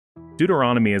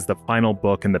Deuteronomy is the final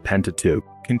book in the Pentateuch,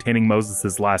 containing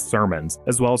Moses' last sermons,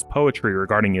 as well as poetry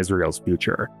regarding Israel's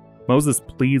future. Moses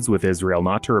pleads with Israel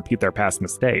not to repeat their past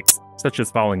mistakes, such as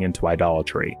falling into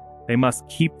idolatry. They must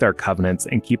keep their covenants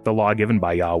and keep the law given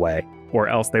by Yahweh, or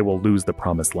else they will lose the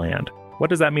promised land. What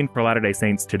does that mean for Latter-day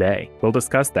Saints today? We'll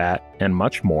discuss that and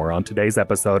much more on today's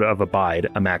episode of Abide,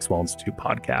 a Maxwell Institute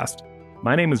podcast.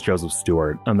 My name is Joseph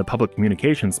Stewart. I'm the Public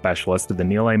Communications Specialist at the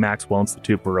Neal A. Maxwell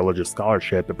Institute for Religious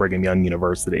Scholarship at Brigham Young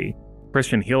University.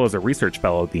 Christian Heel is a research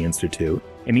fellow at the Institute,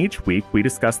 and each week we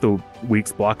discuss the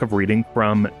week's block of reading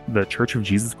from the Church of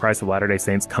Jesus Christ of Latter-day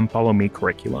Saints Come Follow Me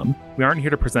curriculum. We aren't here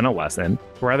to present a lesson,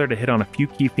 but rather to hit on a few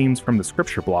key themes from the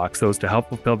scripture block so as to help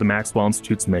fulfill the Maxwell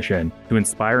Institute's mission to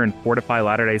inspire and fortify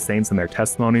Latter-day Saints in their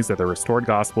testimonies of the restored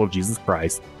gospel of Jesus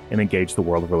Christ and engage the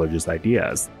world of religious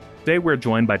ideas. Today we're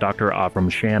joined by Dr.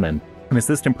 Avram Shannon, an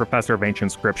assistant professor of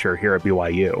ancient scripture here at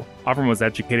BYU. Avram was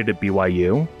educated at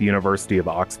BYU, the University of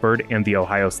Oxford, and the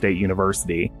Ohio State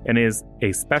University, and is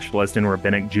a specialist in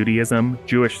rabbinic Judaism,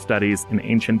 Jewish studies, and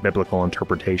ancient biblical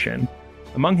interpretation.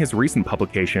 Among his recent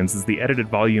publications is the edited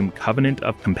volume Covenant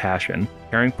of Compassion,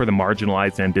 Caring for the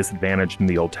Marginalized and Disadvantaged in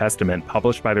the Old Testament,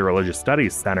 published by the Religious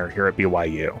Studies Center here at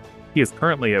BYU. He is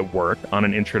currently at work on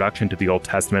an introduction to the Old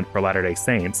Testament for Latter-day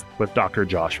Saints with Dr.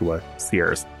 Joshua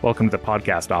Sears. Welcome to the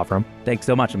podcast, Avram. Thanks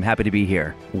so much. I'm happy to be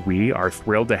here. We are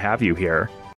thrilled to have you here.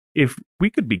 If we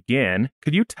could begin,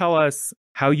 could you tell us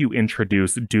how you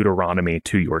introduce Deuteronomy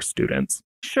to your students?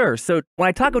 Sure. So when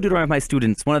I talk about Deuteronomy with my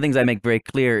students, one of the things I make very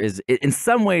clear is in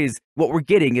some ways, what we're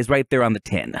getting is right there on the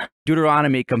tin.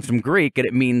 Deuteronomy comes from Greek and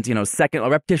it means, a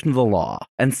repetition of the law.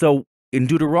 And so in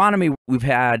Deuteronomy, we've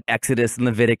had Exodus and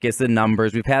Leviticus and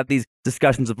Numbers. We've had these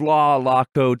discussions of law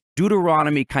code.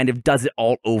 Deuteronomy kind of does it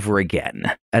all over again.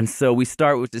 And so we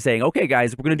start with saying, okay,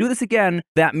 guys, we're going to do this again.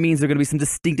 That means there are going to be some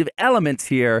distinctive elements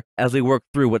here as we work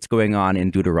through what's going on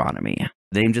in Deuteronomy.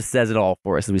 The name just says it all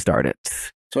for us as we start it.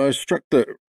 So I was struck that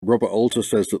Robert Alter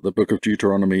says that the book of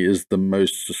Deuteronomy is the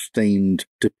most sustained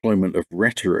deployment of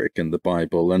rhetoric in the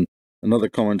Bible. And another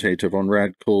commentator, Von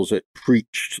Rad, calls it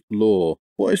preached law.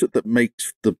 What is it that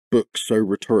makes the book so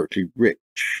rhetorically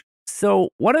rich? So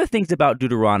one of the things about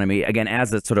Deuteronomy, again,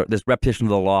 as a sort of this repetition of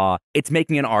the law, it's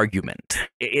making an argument.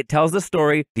 It tells the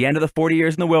story, the end of the 40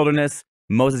 years in the wilderness,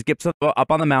 Moses gets up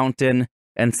on the mountain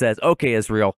and says, okay,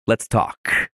 Israel, let's talk.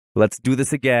 Let's do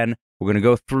this again. We're going to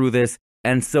go through this.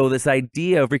 And so this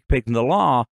idea of recapitulating the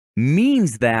law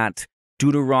means that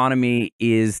Deuteronomy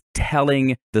is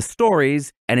telling the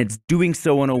stories, and it's doing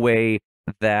so in a way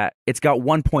that it's got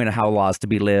one point of how law is to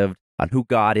be lived, on who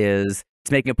God is.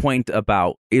 It's making a point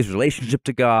about Israel's relationship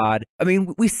to God. I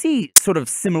mean, we see sort of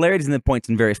similarities in the points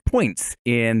in various points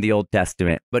in the Old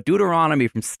Testament, but Deuteronomy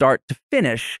from start to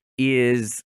finish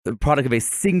is the product of a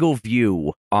single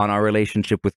view on our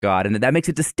relationship with God, and that makes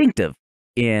it distinctive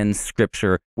in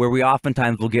Scripture, where we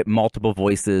oftentimes will get multiple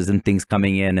voices and things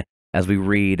coming in as we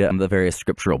read the various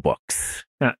scriptural books.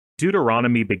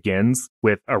 Deuteronomy begins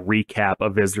with a recap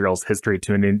of Israel's history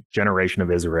to a new generation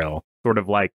of Israel, sort of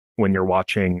like when you're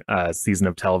watching a season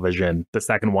of television. The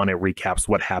second one, it recaps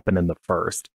what happened in the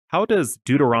first. How does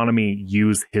Deuteronomy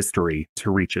use history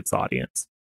to reach its audience?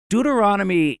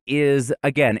 Deuteronomy is,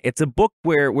 again, it's a book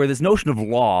where this notion of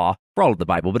law, for all of the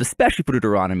Bible, but especially for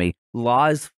Deuteronomy, law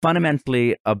is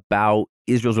fundamentally about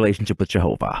Israel's relationship with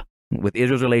Jehovah, with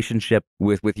Israel's relationship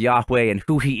with Yahweh and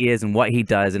who he is and what he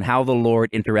does and how the Lord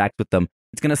interacts with them.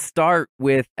 It's going to start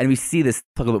with, and we see this,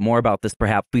 talk a little bit more about this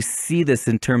perhaps, we see this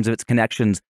in terms of its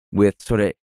connections with sort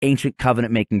of ancient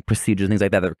covenant-making procedures, things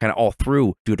like that are kind of all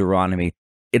through Deuteronomy.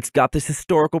 It's got this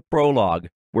historical prologue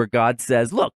where God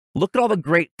says, look at all the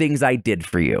great things I did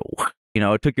for you.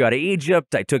 I took you out of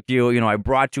Egypt, I took you, I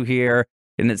brought you here,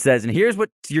 and it says, and here's what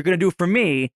you're going to do for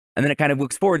me. And then it kind of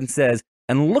looks forward and says,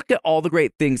 and look at all the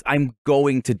great things I'm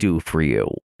going to do for you.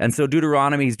 And so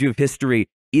Deuteronomy's view of history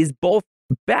is both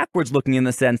backwards looking in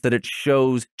the sense that it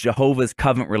shows Jehovah's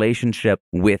covenant relationship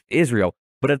with Israel,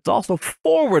 but it's also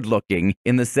forward looking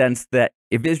in the sense that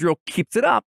if Israel keeps it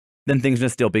up, then things are going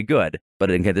to still be good. But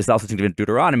again, there's also significant in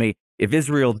Deuteronomy, if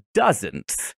Israel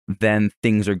doesn't, then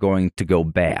things are going to go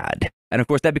bad. And of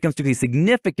course, that becomes particularly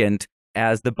significant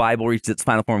as the Bible reaches its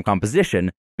final form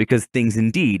composition, because things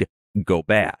indeed go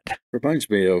bad. Reminds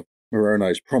me of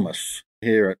Moroni's promise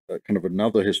here at kind of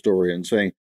another historian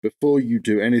saying, before you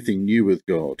do anything new with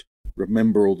God,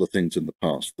 remember all the things in the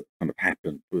past that kind of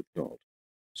happened with God.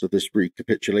 So this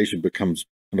recapitulation becomes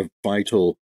kind of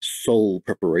vital soul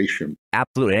preparation.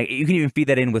 Absolutely. You can even feed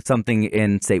that in with something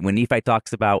in, say, when Nephi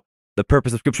talks about the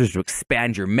purpose of Scripture is to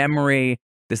expand your memory,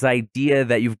 this idea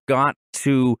that you've got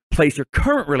to place your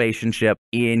current relationship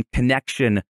in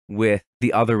connection with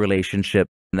the other relationship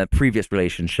and the previous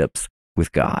relationships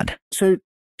with God. So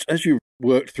as you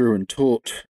worked through and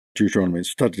taught Deuteronomy and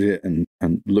studied it and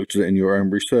looked at it in your own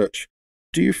research,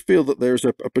 do you feel that there's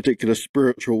a particular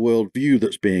spiritual worldview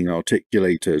that's being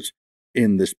articulated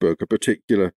in this book, a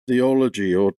particular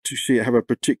theology, or do you see it have a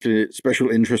particular special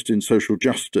interest in social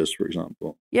justice, for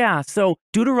example? Yeah, so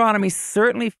Deuteronomy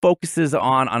certainly focuses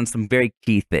on some very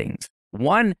key things.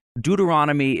 One,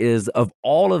 Deuteronomy is, of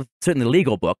all of certainly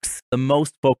legal books, the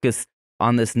most focused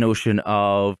on this notion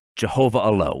of Jehovah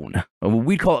alone.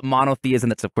 We call it monotheism.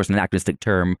 That's, of course, an anachronistic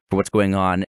term for what's going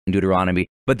on in Deuteronomy.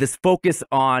 But this focus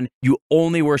on you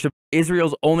only worship,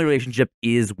 Israel's only relationship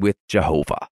is with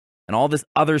Jehovah. And all this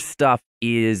other stuff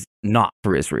is not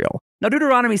for Israel. Now,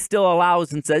 Deuteronomy still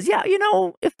allows and says, yeah,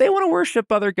 if they want to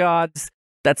worship other gods,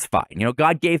 that's fine.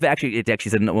 God gave, it actually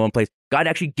said in one place, God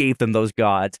actually gave them those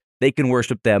gods. They can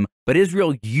worship them. But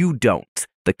Israel, you don't.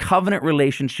 The covenant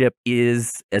relationship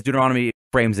is, as Deuteronomy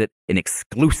frames it, an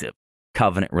exclusive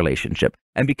covenant relationship.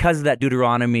 And because of that,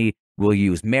 Deuteronomy will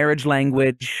use marriage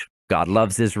language. God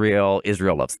loves Israel.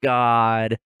 Israel loves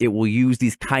God. It will use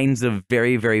these kinds of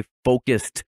very, very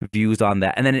focused views on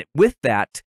that. And then with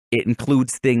that, it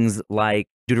includes things like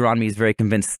Deuteronomy is very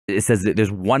convinced. It says that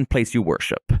there's one place you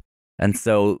worship. And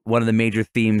so one of the major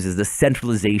themes is the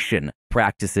centralization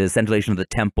of the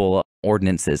temple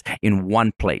ordinances in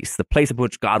one place. The place in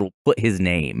which God will put his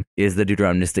name is the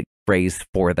Deuteronomistic phrase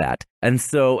for that. And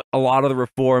so a lot of the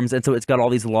reforms, and so it's got all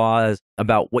these laws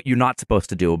about what you're not supposed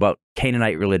to do, about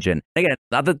Canaanite religion. Again,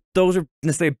 not that those are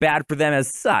necessarily bad for them as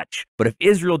such, but if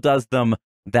Israel does them,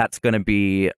 that's going to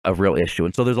be a real issue.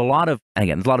 And so there's a lot of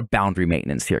boundary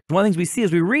maintenance here. One of the things we see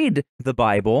as we read the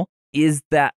Bible is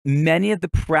that many of the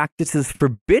practices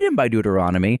forbidden by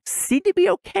Deuteronomy seem to be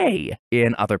okay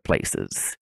in other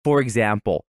places. For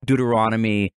example,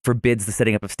 Deuteronomy forbids the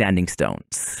setting up of standing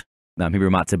stones, Hebrew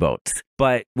matzebot.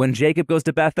 But when Jacob goes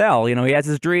to Bethel, he has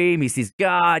his dream, he sees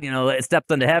God, it steps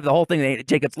into heaven, the whole thing,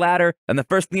 Jacob's ladder, and the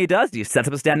first thing he does, he sets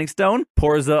up a standing stone,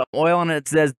 pours oil on it, it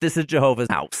says, this is Jehovah's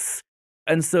house.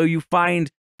 And so you find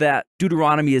that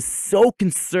Deuteronomy is so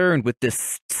concerned with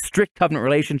this strict covenant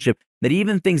relationship that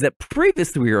even things that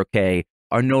previously were okay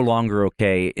are no longer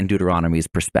okay in Deuteronomy's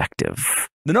perspective.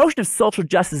 The notion of social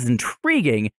justice is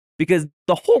intriguing because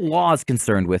the whole law is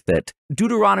concerned with it.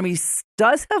 Deuteronomy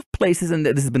does have places, and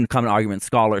this has been a common argument in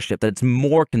scholarship, that it's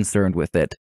more concerned with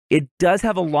it. It does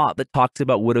have a lot that talks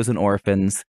about widows and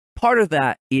orphans. Part of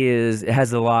that is it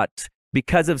has a lot,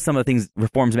 because of some of the things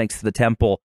reforms makes to the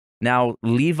temple, now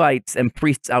Levites and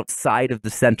priests outside of the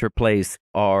center place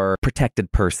are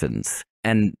protected persons.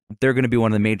 And they're going to be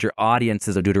one of the major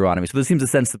audiences of Deuteronomy. So there seems a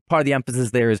sense that part of the emphasis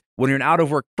there is when you're an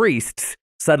out-of-work priest,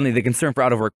 suddenly the concern for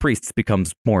out-of-work priests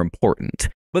becomes more important.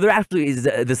 But there actually is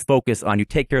this focus on you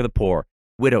take care of the poor,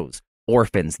 widows,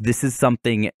 orphans. This is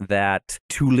something that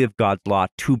to live God's law,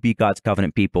 to be God's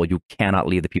covenant people, you cannot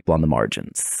leave the people on the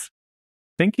margins.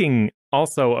 Thinking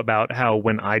also about how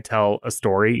when I tell a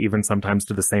story, even sometimes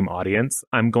to the same audience,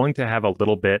 I'm going to have a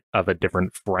little bit of a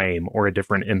different frame or a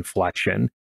different inflection.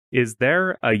 Is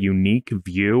there a unique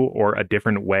view or a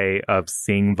different way of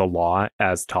seeing the law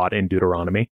as taught in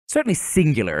Deuteronomy? Certainly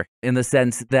singular in the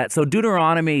sense that, so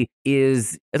Deuteronomy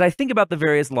is, as I think about the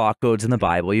various law codes in the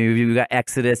Bible, you've got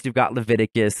Exodus, you've got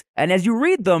Leviticus, and as you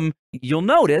read them, you'll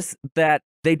notice that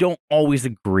they don't always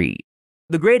agree.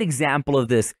 The great example of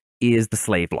this is the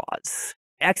slave laws.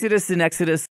 Exodus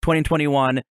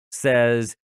 20:21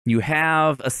 says, you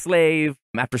have a slave,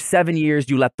 after 7 years,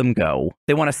 you let them go.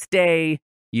 They want to stay.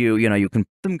 You can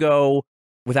let them go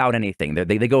without anything.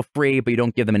 They go free, but you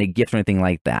don't give them any gifts or anything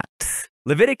like that.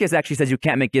 Leviticus actually says you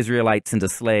can't make Israelites into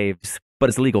slaves, but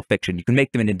it's legal fiction. You can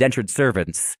make them into indentured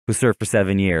servants who serve for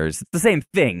 7 years. It's the same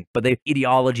thing, but the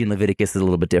ideology in Leviticus is a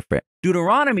little bit different.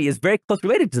 Deuteronomy is very close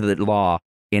related to the law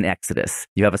in Exodus.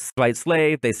 You have a white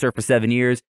slave, they serve for 7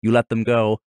 years, you let them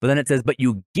go, but then it says, but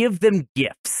you give them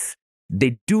gifts.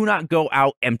 They do not go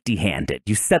out empty-handed.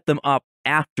 You set them up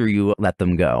after you let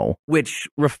them go, which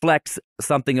reflects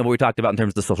something of what we talked about in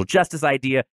terms of the social justice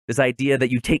idea, this idea that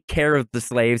you take care of the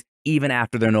slaves even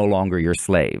after they're no longer your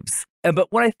slaves. But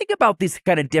when I think about these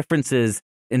kind of differences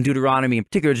in Deuteronomy in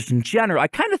particular, just in general, I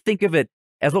kind of think of it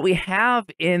as what we have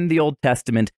in the Old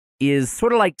Testament is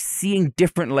sort of like seeing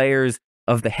different layers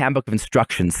of the Handbook of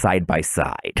Instructions side by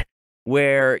side,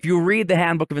 where if you read the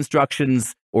Handbook of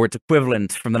Instructions or its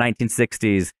equivalent from the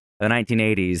 1960s, the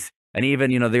 1980s, and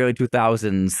even, the early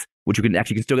 2000s, which you can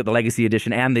still get the Legacy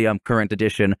Edition and the current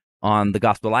edition on the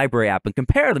Gospel Library app and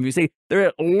compare them, you see there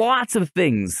are lots of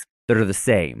things that are the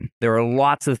same. There are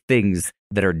lots of things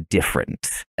that are different.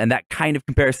 And that kind of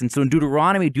comparison. So in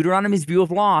Deuteronomy's view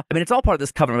of law, I mean, it's all part of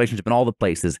this covenant relationship in all the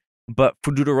places. But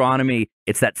for Deuteronomy,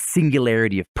 it's that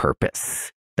singularity of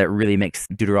purpose that really makes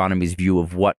Deuteronomy's view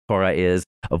of what Torah is,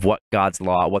 of what God's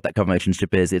law, what that covenant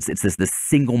relationship is. It's this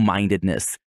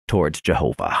single-mindedness towards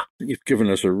Jehovah. You've given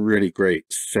us a really great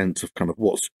sense of kind of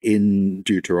what's in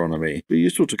Deuteronomy. It'd be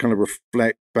useful to kind of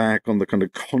reflect back on the kind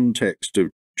of context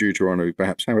of Deuteronomy,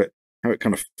 perhaps how it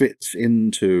kind of fits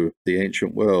into the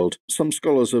ancient world. Some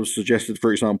scholars have suggested,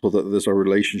 for example, that there's a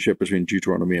relationship between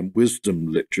Deuteronomy and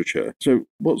wisdom literature. So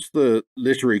what's the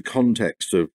literary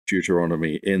context of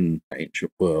Deuteronomy in the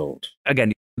ancient world?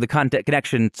 Again, the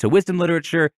connection to wisdom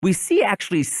literature, we see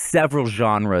actually several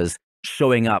genres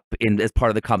showing up as part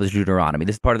of the composition of Deuteronomy.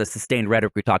 This is part of the sustained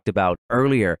rhetoric we talked about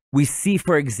earlier. We see,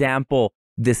 for example,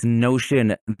 this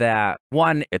notion that,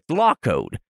 one, it's law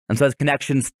code. And so it has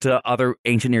connections to other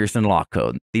ancient Near Eastern law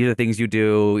code. These are things you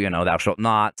do, thou shalt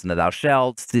nots and the thou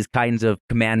shalts, these kinds of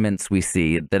commandments we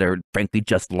see that are frankly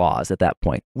just laws at that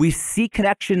point. We see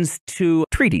connections to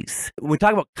treaties. When we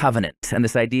talk about covenant and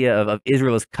this idea of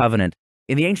Israel as covenant,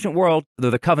 in the ancient world,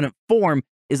 the covenant form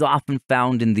is often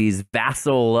found in these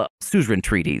vassal suzerain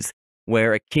treaties,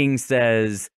 where a king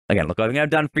says, again, look everything I've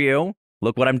done for you.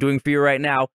 Look what I'm doing for you right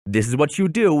now. This is what you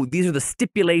do. These are the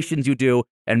stipulations you do.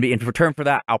 And in return for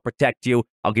that, I'll protect you.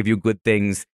 I'll give you good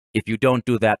things. If you don't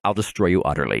do that, I'll destroy you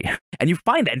utterly. And you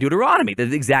find that in Deuteronomy. They're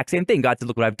the exact same thing. God says,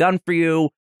 look what I've done for you.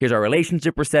 Here's our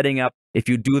relationship we're setting up. If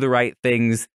you do the right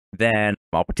things, then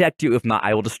I'll protect you. If not,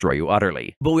 I will destroy you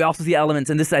utterly. But we also see elements,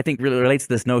 and this I think really relates to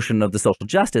this notion of the social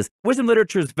justice. Wisdom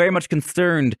literature is very much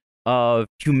concerned of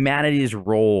humanity's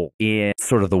role in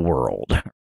sort of the world.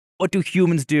 What do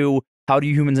humans do? How do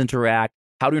humans interact?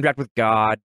 How do we interact with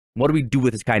God? What do we do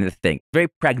with this kind of thing? Very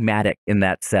pragmatic in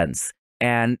that sense.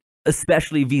 And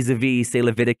especially vis-a-vis, say,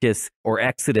 Leviticus or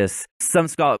Exodus, some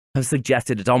scholars have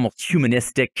suggested it's almost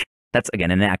humanistic. That's, again,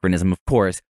 an anachronism, of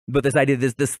course. But this idea,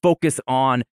 this focus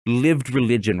on lived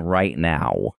religion right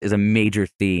now is a major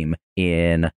theme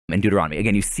in Deuteronomy.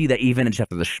 Again, you see that even in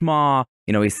chapter the Shema,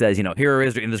 he says, here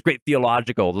is in this great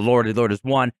theological, the Lord is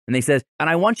one. And he says, and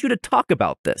I want you to talk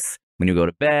about this. When you go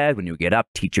to bed, when you get up,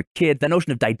 teach your kids. That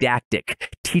notion of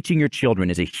didactic, teaching your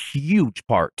children, is a huge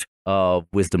part of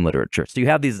wisdom literature. So you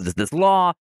have this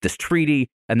law, this treaty,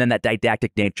 and then that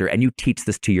didactic nature, and you teach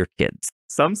this to your kids.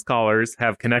 Some scholars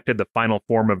have connected the final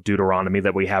form of Deuteronomy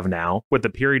that we have now with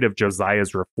the period of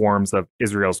Josiah's reforms of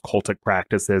Israel's cultic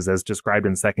practices as described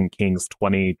in 2 Kings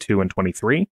 22 and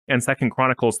 23 and 2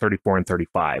 Chronicles 34 and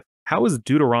 35. How is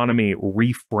Deuteronomy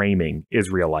reframing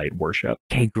Israelite worship?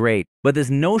 Okay, great. But this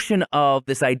notion of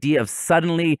this idea of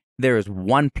suddenly there is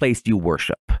one place you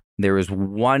worship. There is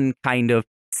one kind of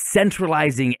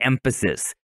centralizing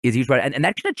emphasis is used, and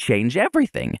that's going to change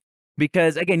everything.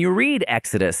 Because, again, you read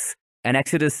Exodus, and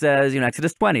Exodus says,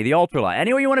 Exodus 20, the altar law.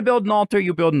 Anywhere you want to build an altar,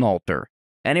 you build an altar.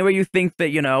 Anywhere you think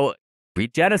that,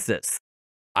 read Genesis.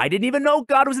 I didn't even know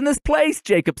God was in this place,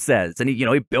 Jacob says. And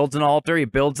he builds an altar, he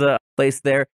builds a place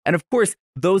there. And of course,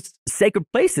 those sacred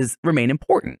places remain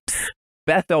important.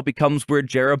 Bethel becomes where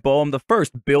Jeroboam I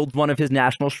builds one of his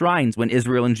national shrines when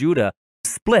Israel and Judah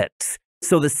split.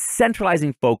 So the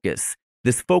centralizing focus,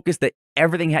 this focus that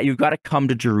everything, you've got to come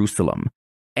to Jerusalem.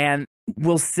 And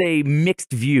we'll say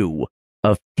mixed view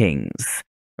of kings.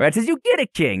 Right? It says you get a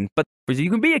king, but you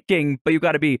can be a king, but you've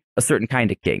got to be a certain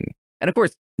kind of king. And of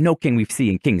course, no king we see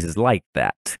in Kings is like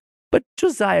that. But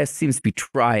Josiah seems to be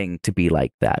trying to be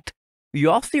like that. You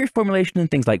also see reformulation in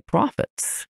things like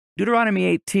prophets. Deuteronomy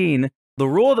 18, the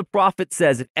rule of the prophet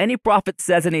says, if any prophet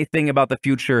says anything about the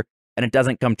future and it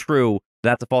doesn't come true,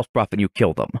 that's a false prophet and you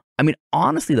kill them. I mean,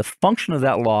 honestly, the function of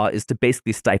that law is to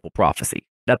basically stifle prophecy.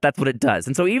 That's what it does.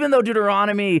 And so even though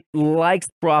Deuteronomy likes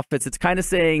prophets, it's kind of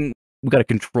saying, we've got to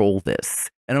control this.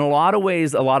 And in a lot of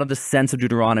ways, a lot of the sense of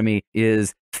Deuteronomy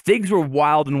is things were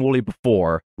wild and woolly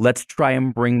before. Let's try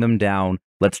and bring them down.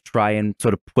 Let's try and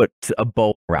sort of put a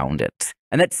bow around it.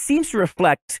 And that seems to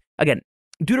reflect, again,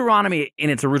 Deuteronomy in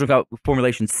its original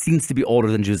formulation seems to be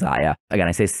older than Josiah. Again,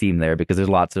 I say seem there because there's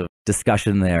lots of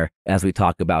discussion there as we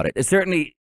talk about it. It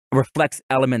certainly reflects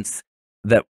elements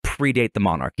that predate the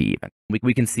monarchy even.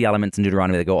 We can see elements in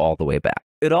Deuteronomy that go all the way back.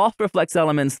 It also reflects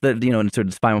elements that, in sort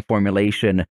of this final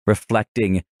formulation,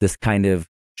 reflecting this kind of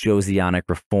Josianic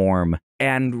reform.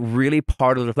 And really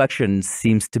part of the reflection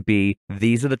seems to be,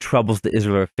 these are the troubles that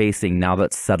Israel are facing now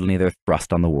that suddenly they're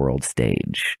thrust on the world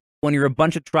stage. When you're a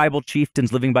bunch of tribal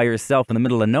chieftains living by yourself in the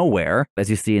middle of nowhere, as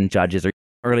you see in Judges or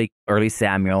early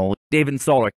Samuel, David and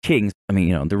Saul are kings. I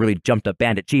mean, they're really jumped up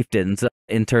bandit chieftains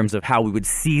in terms of how we would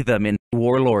see them in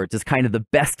warlords is kind of the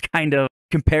best kind of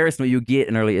comparison you get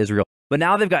in early Israel. But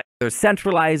now they're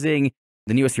centralizing.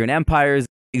 The New Assyrian Empire is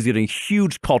exerting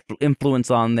huge cultural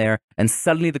influence on there. And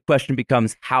suddenly the question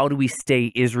becomes, how do we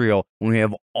stay Israel when we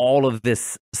have all of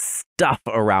this stuff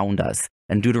around us?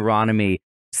 And Deuteronomy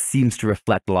seems to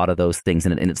reflect a lot of those things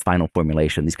in its final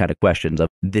formulation, these kind of questions of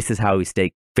this is how we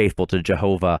stay faithful to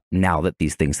Jehovah now that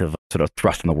these things have sort of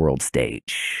thrust on the world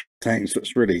stage. Thanks.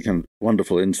 That's really kind of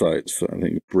wonderful insights. I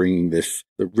think bringing the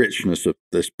richness of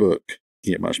this book,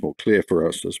 making it much more clear for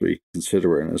us as we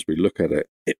consider it and as we look at it.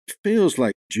 It feels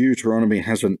like Deuteronomy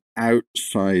has an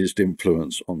outsized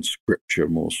influence on Scripture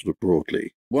more sort of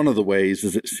broadly. One of the ways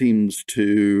is it seems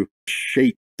to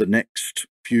shape the next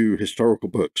few historical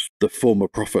books, the former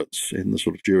prophets in the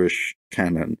sort of Jewish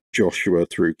canon, Joshua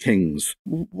through Kings.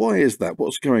 Why is that?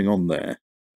 What's going on there?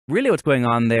 Really what's going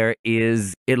on there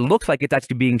is it looks like it's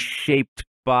actually being shaped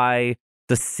by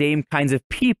the same kinds of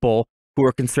people who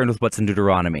are concerned with what's in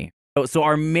Deuteronomy. So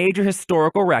our major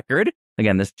historical record,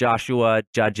 again, this Joshua,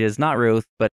 Judges, not Ruth,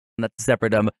 but that's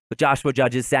separate, but Joshua,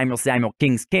 Judges, Samuel,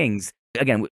 Kings.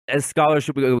 Again, as scholars,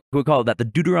 we call that the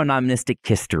Deuteronomistic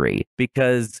history,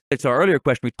 because it's our earlier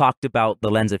question, we talked about the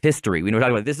lens of history. We were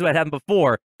talking about this is what happened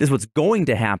before, this is what's going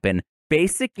to happen.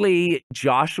 Basically,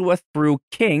 Joshua through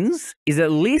Kings is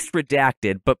at least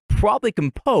redacted, but probably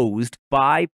composed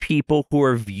by people who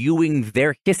are viewing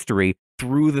their history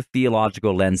through the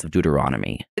theological lens of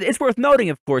Deuteronomy. It's worth noting,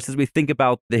 of course, as we think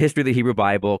about the history of the Hebrew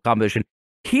Bible composition,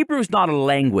 Hebrew is not a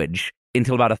language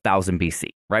until about 1000 BC,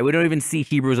 right? We don't even see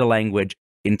Hebrew as a language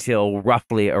until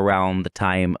roughly around the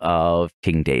time of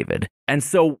King David. And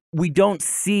so we don't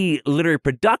see literary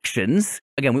productions.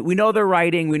 Again, we know they're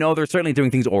writing. We know they're certainly doing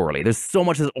things orally. There's so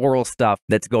much of this oral stuff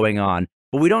that's going on.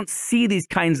 But we don't see these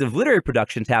kinds of literary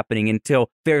productions happening until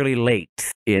fairly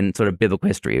late in sort of biblical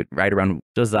history, right around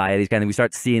Josiah, these kind of, we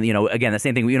start seeing, again, the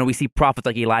same thing. We see prophets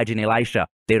like Elijah and Elisha.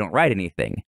 They don't write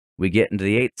anything. We get into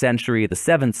the 8th century, the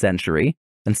 7th century,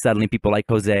 and suddenly people like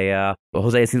Hosea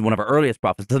seems one of our earliest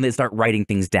prophets, suddenly they start writing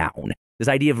things down. This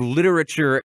idea of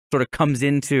literature sort of comes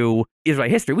into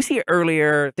Israelite history. We see it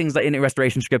earlier, things like in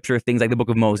Restoration Scripture, things like the Book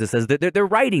of Moses says that they're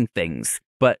writing things.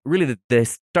 But really, the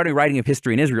starting writing of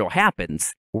history in Israel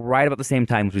happens right about the same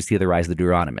time as we see the rise of the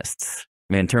Deuteronomists,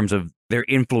 in terms of their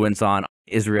influence on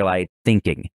Israelite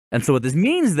thinking. And so what this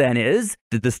means then is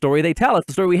that the story they tell us,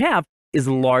 the story we have, is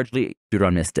largely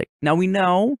Deuteronomistic. Now we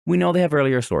know they have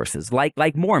earlier sources.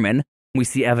 Like Mormon, we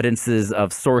see evidences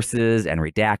of sources and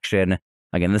redaction.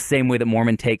 Again, the same way that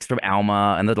Mormon takes from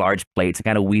Alma and the large plates and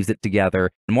kind of weaves it together.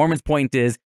 And Mormon's point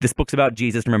is, this book's about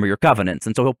Jesus, remember your covenants.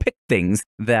 And so he'll pick things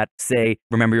that say,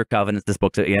 remember your covenants, this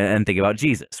book's, and think about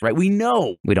Jesus, right? We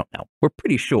don't know. We're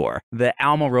pretty sure that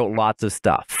Alma wrote lots of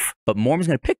stuff, but Mormon's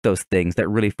going to pick those things that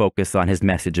really focus on his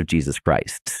message of Jesus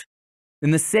Christ.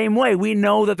 In the same way, we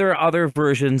know that there are other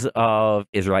versions of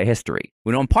Israelite history.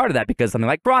 We know in part of that because something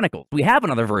like Chronicles, we have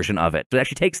another version of it. It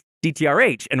actually takes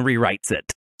DTRH and rewrites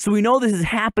it. So we know this is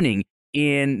happening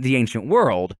in the ancient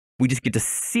world. We just get to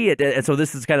see it. And so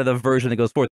this is kind of the version that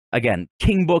goes forth. Again,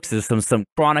 king books, there's some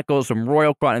chronicles, some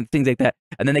royal chronicles, things like that.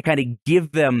 And then they kind of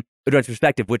give them a direct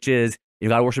perspective, which is, you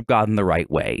got to worship God in the right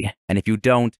way. And if you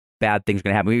don't, bad things are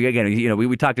going to happen. Again,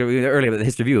 we talked earlier about the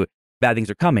history view. Bad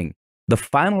things are coming. The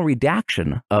final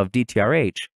redaction of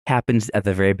DTRH happens at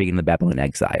the very beginning of the Babylonian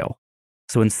exile.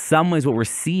 So in some ways, what we're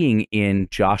seeing in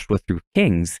Joshua through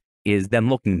Kings is them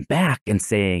looking back and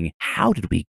saying, how did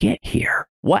we get here?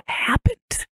 What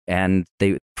happened? And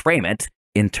they frame it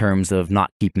in terms of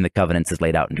not keeping the covenants as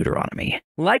laid out in Deuteronomy.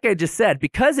 Like I just said,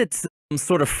 because it's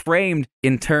sort of framed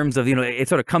in terms of, it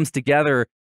sort of comes together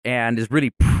and is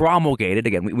really promulgated.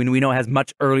 Again, we know it has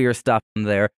much earlier stuff in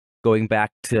there, going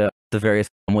back to the various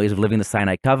ways of living the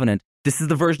Sinai covenant. This is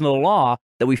the version of the law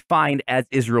that we find as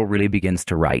Israel really begins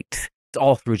to write. It's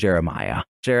all through Jeremiah.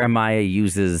 Jeremiah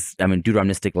uses,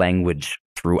 Deuteronomistic language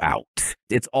throughout.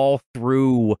 It's all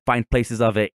through, find places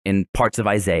of it in parts of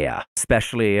Isaiah,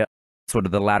 especially sort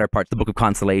of the latter parts, the Book of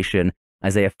Consolation,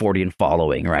 Isaiah 40 and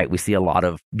following, right? We see a lot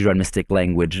of Deuteronomistic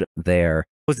language there.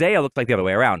 Hosea looks like the other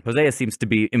way around. Hosea seems to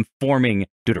be informing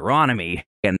Deuteronomy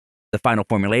and the final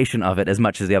formulation of it as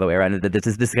much as the other way around. This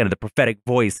is kind of the prophetic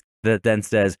voice that then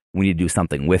says, we need to do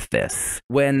something with this.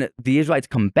 When the Israelites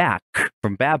come back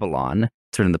from Babylon,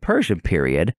 sort of in the Persian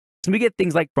period, so we get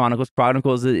things like Chronicles.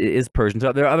 Chronicles is Persian.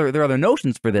 So there are other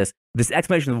notions for this. This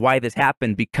explanation of why this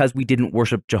happened because we didn't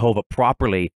worship Jehovah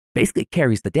properly basically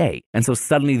carries the day. And so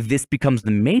suddenly this becomes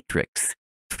the matrix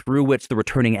through which the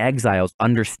returning exiles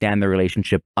understand their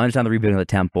relationship, understand the rebuilding of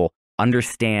the temple,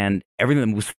 understand everything that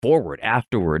moves forward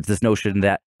afterwards. This notion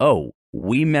that,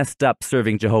 we messed up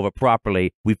serving Jehovah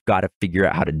properly. We've got to figure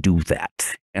out how to do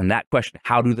that. And that question,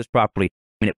 how to do this properly,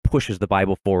 I mean, it pushes the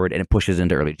Bible forward and it pushes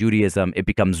into early Judaism. It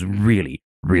becomes really,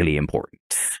 really important.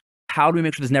 How do we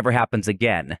make sure this never happens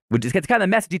again? It's kind of the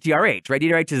message of DTRH, right?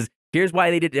 DTRH is, here's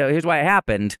why they did, here's why it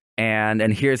happened, and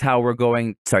here's how we're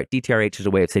going. Sorry, DTRH is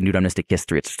a way of saying Deuteronomistic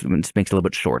history. It just makes it a little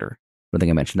bit shorter. I think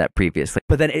I mentioned that previously.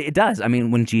 But then it does. I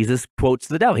mean, when Jesus quotes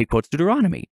the devil, he quotes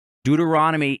Deuteronomy.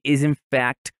 Deuteronomy is, in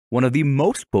fact, one of the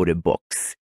most quoted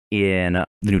books in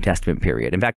the New Testament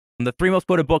period. In fact, the three most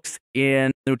quoted books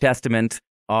in the New Testament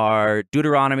are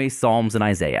Deuteronomy, Psalms, and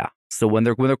Isaiah. So when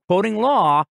they're quoting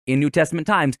law in New Testament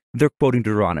times, they're quoting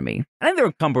Deuteronomy. I think there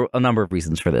are a number of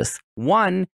reasons for this.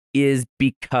 One is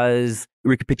because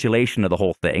recapitulation of the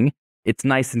whole thing. It's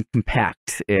nice and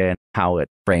compact in how it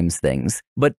frames things.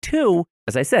 But two,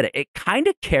 as I said, it kind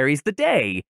of carries the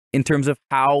day in terms of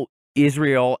how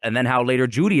Israel and then how later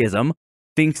Judaism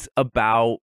thinks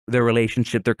about their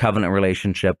relationship, their covenant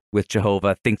relationship with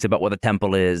Jehovah, thinks about what the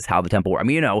temple is, how the temple works. I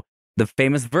mean, the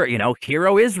famous verse, Hear,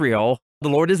 O Israel, the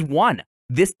Lord is one.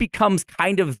 This becomes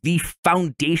kind of the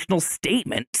foundational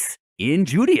statement in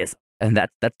Judaism. And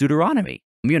that's Deuteronomy.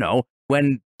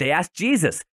 When they asked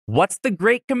Jesus, what's the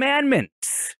great commandment?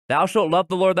 Thou shalt love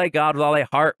the Lord thy God with all thy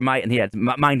heart, might, and he had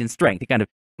mind and strength. He kind of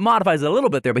modifies it a little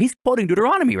bit there, but he's quoting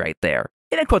Deuteronomy right there.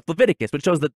 And then quotes Leviticus, which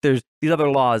shows that these other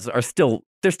laws are still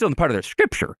in part of their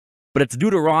scripture. But it's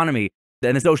Deuteronomy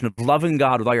and this notion of loving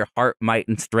God with all your heart, might,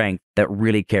 and strength that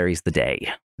really carries the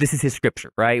day. This is his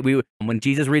scripture, right? When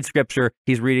Jesus reads scripture,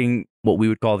 he's reading what we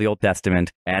would call the Old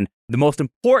Testament. And the most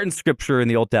important scripture in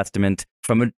the Old Testament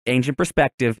from an ancient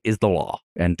perspective is the law.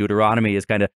 And Deuteronomy is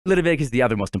Leviticus is the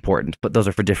other most important, but those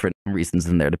are for different reasons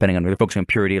in there, depending on whether they're focusing on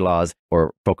purity laws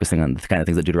or focusing on the kind of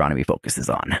things that Deuteronomy focuses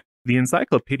on. The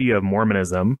Encyclopedia of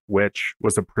Mormonism, which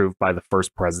was approved by the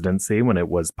first presidency when it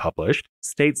was published,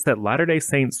 states that Latter-day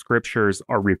Saint scriptures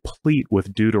are replete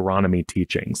with Deuteronomy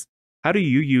teachings. How do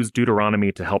you use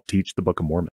Deuteronomy to help teach the Book of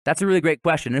Mormon? That's a really great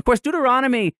question. And of course,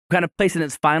 Deuteronomy, kind of placed in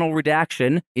its final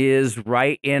redaction, is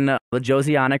right in the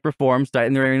Josianic reforms, starting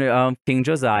in the reign of King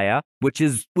Josiah, which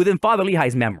is within Father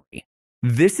Lehi's memory.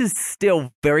 This is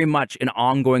still very much an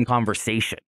ongoing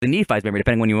conversation. The Nephi's memory,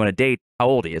 depending on when you want to date how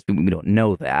old he is, we don't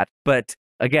know that. But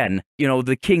again,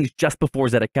 the king's just before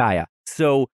Zedekiah.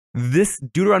 So this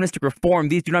Deuteronomistic reform,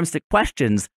 these Deuteronomistic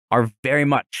questions are very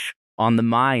much on the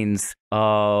minds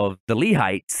of the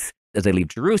Lehites as they leave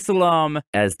Jerusalem,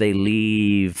 as they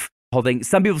leave the whole thing.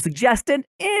 Some people suggested,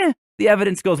 the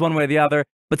evidence goes one way or the other,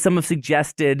 but some have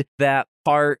suggested that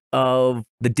part of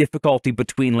the difficulty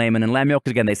between Laman and Lemuel,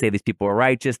 because again, they say these people are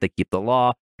righteous, they keep the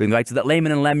law, so that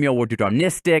Laman and Lemuel were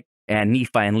Deuteronomistic, and Nephi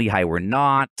and Lehi were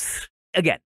not.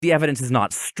 Again, the evidence is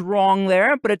not strong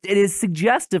there, but it is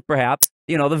suggestive, perhaps.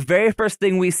 The very first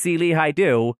thing we see Lehi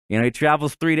do, he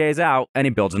travels 3 days out and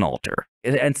he builds an altar.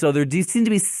 And so there seems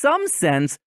to be some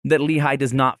sense that Lehi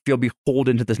does not feel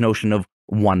beholden to this notion of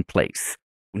one place.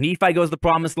 When Nephi goes to the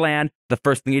promised land, the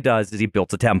first thing he does is he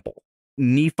builds a temple.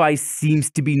 Nephi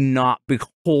seems to be not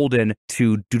beholden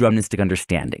to Deuteronomistic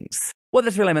understandings. Well,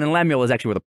 that's for Laman and Lemuel is actually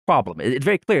where the problem is. It's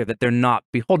very clear that they're not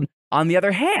beholden. On the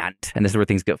other hand, and this is where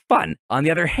things get fun, on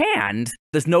the other hand,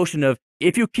 this notion of,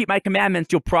 if you keep my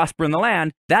commandments, you'll prosper in the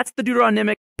land, that's the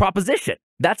Deuteronomic proposition.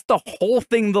 That's the whole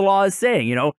thing the law is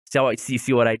saying,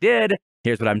 see what I did,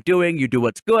 here's what I'm doing, you do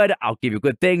what's good, I'll give you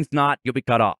good things, not, you'll be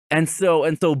cut off. And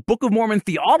so Book of Mormon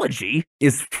theology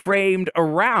is framed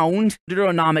around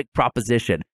Deuteronomic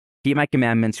proposition. Keep my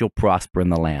commandments, you'll prosper in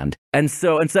the land. And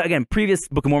so again, previous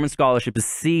Book of Mormon scholarship has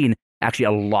seen actually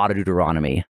a lot of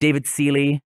Deuteronomy. David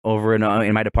Seeley over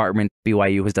in my department,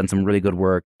 BYU, has done some really good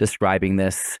work describing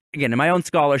this. Again, in my own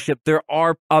scholarship, there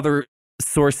are other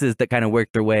sources that kind of work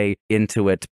their way into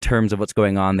it in terms of what's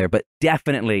going on there. But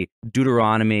definitely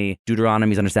Deuteronomy's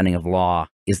understanding of law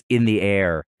is in the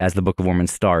air as the Book of Mormon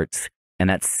starts. And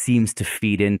that seems to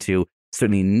feed into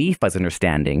certainly Nephi's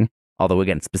understanding, although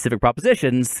again, specific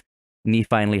propositions, Nephi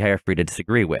and Lehi are free to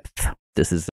disagree with.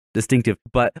 This is distinctive.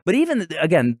 But even,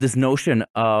 again, this notion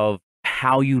of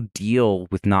how you deal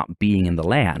with not being in the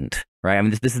land, right? I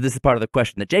mean, this is part of the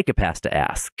question that Jacob has to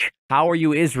ask. How are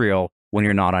you Israel when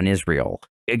you're not on Israel?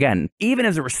 Again, even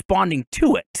as they're responding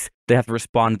to it, they have to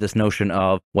respond to this notion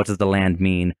of what does the land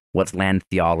mean? What's land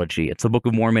theology? It's the Book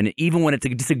of Mormon, even when it's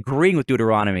disagreeing with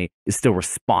Deuteronomy, is still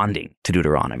responding to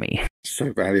Deuteronomy.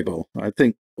 So valuable. I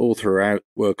think all throughout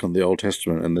work on the Old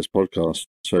Testament and this podcast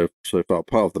so far,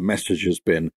 part of the message has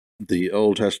been the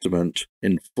Old Testament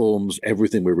informs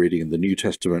everything we're reading in the New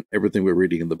Testament, everything we're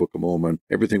reading in the Book of Mormon,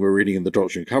 everything we're reading in the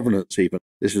Doctrine and Covenants even.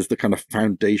 This is the kind of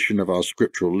foundation of our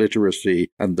scriptural literacy,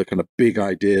 and the kind of big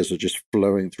ideas are just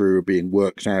flowing through, being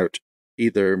worked out,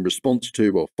 either in response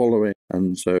to or following.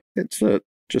 And so it's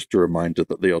just a reminder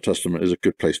that the Old Testament is a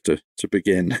good place to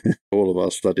begin all of our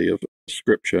study of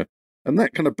Scripture. And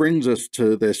that kind of brings us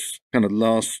to this kind of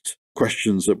last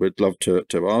questions that we'd love to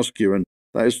ask you. And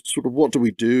that is sort of, what do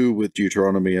we do with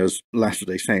Deuteronomy as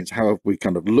Latter-day Saints? How have we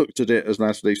kind of looked at it as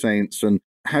Latter-day Saints? And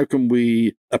how can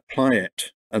we apply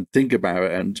it and think about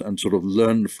it and sort of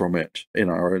learn from it in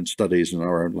our own studies and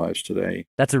our own lives today?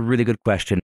 That's a really good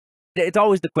question. It's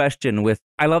always the question with,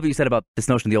 I love what you said about this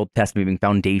notion of the Old Testament being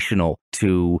foundational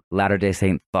to Latter-day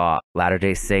Saint thought.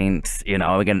 Latter-day Saints,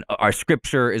 again, our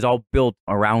scripture is all built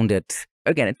around it.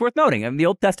 Again, it's worth noting, the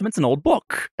Old Testament's an old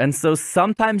book. And so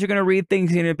sometimes you're going to read things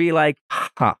and you're going to be like,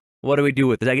 what do we do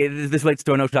with this? This relates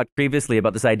to a notion I talked previously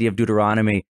about this idea of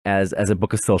Deuteronomy as a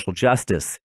book of social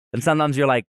justice. And sometimes you're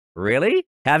like, really?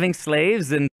 Having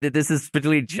slaves and this is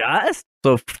particularly just?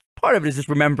 So part of it is just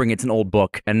remembering it's an old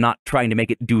book and not trying to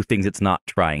make it do things it's not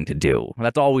trying to do.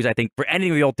 That's always, I think, for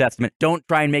anything of the Old Testament, don't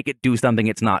try and make it do something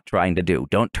it's not trying to do.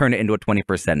 Don't turn it into a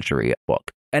 21st century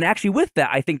book. And actually with that,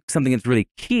 I think something that's really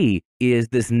key is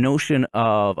this notion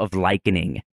of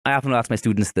likening. I often ask my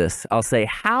students this. I'll say,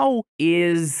 how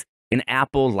is an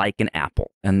apple like an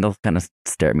apple? And they'll kind of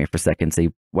stare at me for a second and say,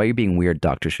 why are you being weird,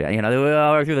 Dr. Shea?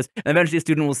 I'll work through this. And eventually a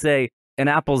student will say, an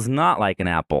apple's not like an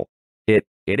apple. It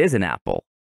is an apple.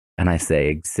 And I say,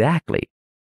 exactly.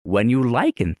 When you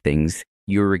liken things,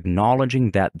 you're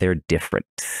acknowledging that they're different.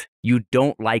 You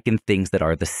don't liken things that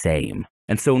are the same.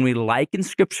 And so when we liken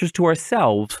scriptures to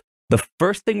ourselves, the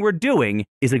first thing we're doing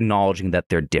is acknowledging that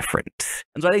they're different.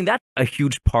 And so I think that's a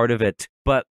huge part of it.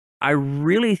 But I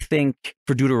really think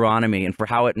for Deuteronomy and for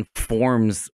how it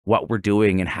informs what we're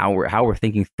doing and how we're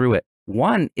thinking through it,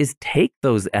 one is take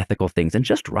those ethical things and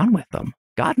just run with them.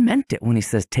 God meant it when he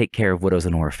says, take care of widows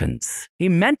and orphans. He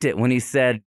meant it when he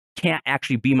said, can't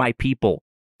actually be my people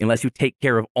unless you take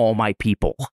care of all my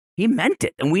people. He meant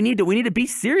it. And we need to be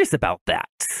serious about that.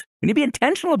 We need to be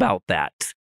intentional about that.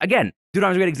 Again,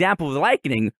 Deuteronomy's a great example of the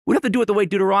likening. We don't have to do it the way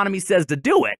Deuteronomy says to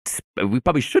do it. We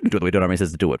probably shouldn't do it the way Deuteronomy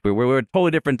says to do it. We're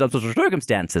totally different social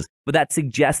circumstances. But that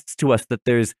suggests to us that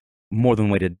there's more than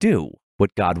one way to do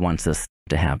what God wants us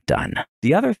to have done.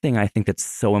 The other thing I think that's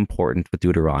so important with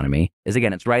Deuteronomy is,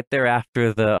 again, it's right there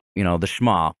after the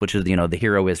Shema, which is, the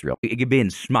hero Israel. It could be in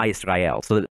Shema Yisrael.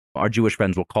 So that our Jewish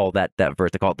friends will call that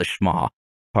verse, they call it the Shema,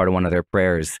 part of one of their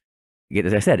prayers.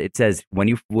 As I said, it says, when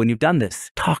you've done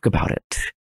this, talk about it.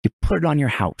 You put it on your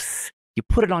house. You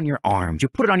put it on your arms. You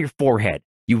put it on your forehead.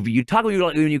 You talk when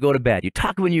you go to bed. You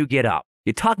talk when you get up.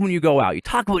 You talk when you go out. You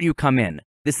talk when you come in.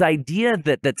 This idea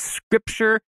that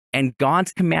Scripture and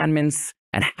God's commandments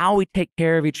and how we take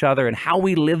care of each other and how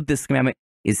we live this commandment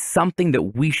is something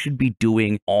that we should be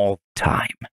doing all the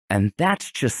time. And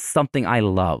that's just something I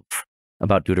love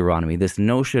about Deuteronomy. This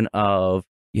notion of,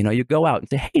 you go out and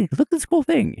say, hey, look at this cool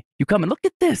thing. You come and look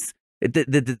at this.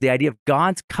 The idea of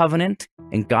God's covenant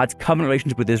and God's covenant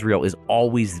relationship with Israel is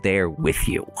always there with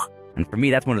you. And for me,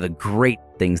 that's one of the great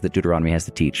things that Deuteronomy has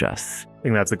to teach us. I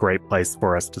think that's a great place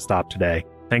for us to stop today.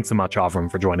 Thanks so much, Avram,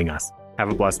 for joining us.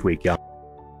 Have a blessed week, y'all.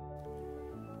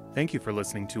 Thank you for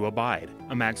listening to Abide,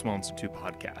 a Maxwell Institute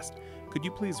podcast. Could you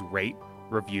please rate,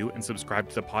 review, and subscribe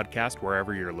to the podcast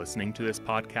wherever you're listening to this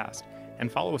podcast?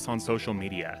 And follow us on social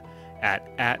media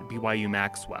at BYU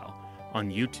Maxwell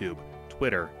on YouTube,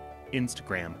 Twitter,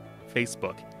 Instagram,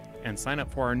 Facebook, and sign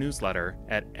up for our newsletter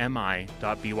at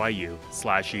mi.byu/edu.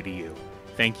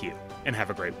 Thank you, and have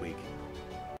a great week.